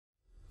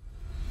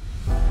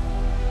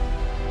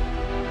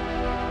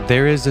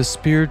There is a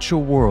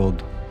spiritual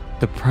world,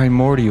 the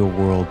primordial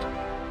world,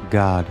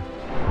 God.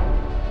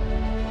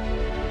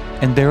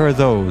 And there are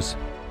those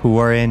who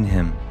are in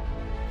Him,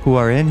 who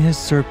are in His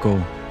circle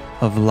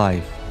of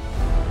life.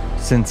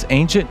 Since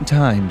ancient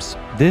times,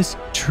 this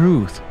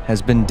truth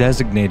has been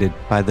designated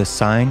by the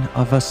sign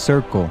of a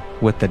circle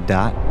with a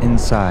dot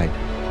inside.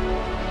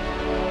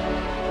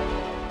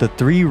 The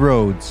three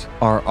roads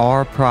are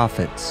our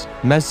prophets,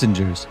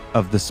 messengers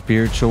of the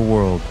spiritual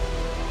world.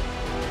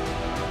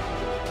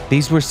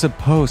 These were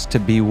supposed to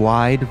be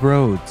wide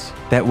roads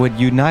that would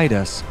unite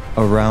us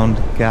around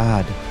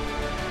God.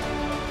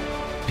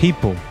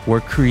 People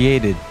were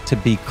created to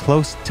be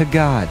close to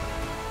God,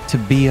 to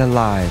be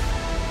alive.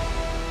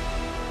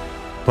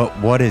 But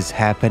what is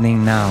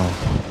happening now?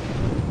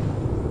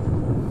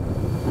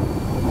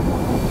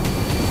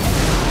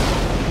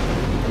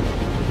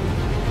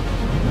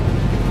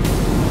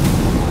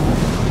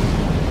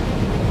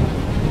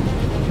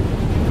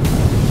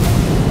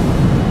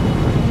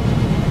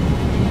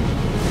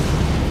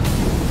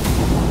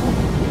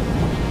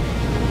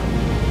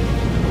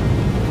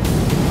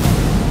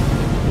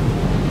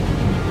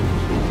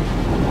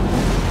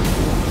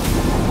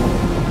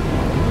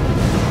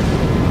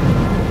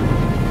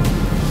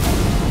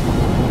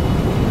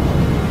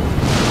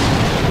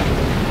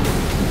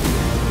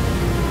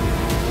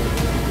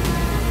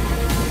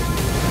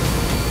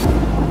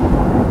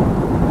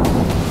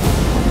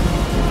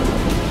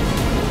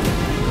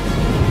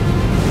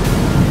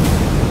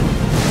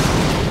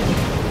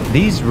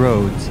 These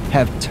roads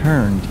have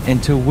turned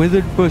into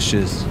withered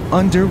bushes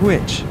under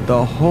which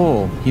the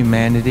whole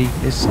humanity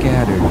is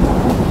scattered.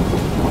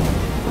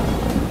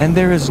 And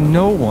there is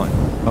no one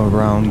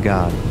around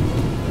God.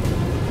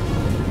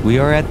 We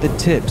are at the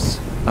tips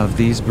of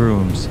these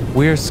brooms.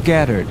 We are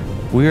scattered.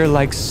 We are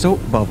like soap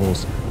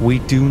bubbles. We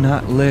do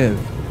not live.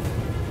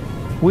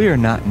 We are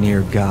not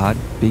near God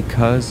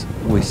because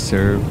we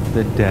serve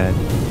the dead.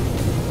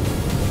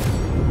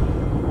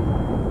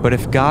 But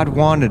if God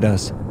wanted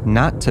us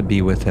not to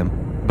be with Him,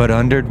 but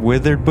under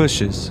withered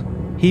bushes,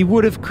 He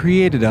would have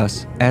created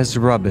us as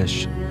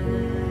rubbish.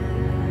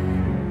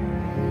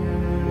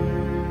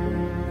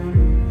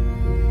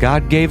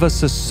 God gave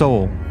us a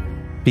soul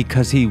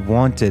because He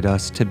wanted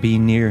us to be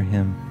near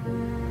Him.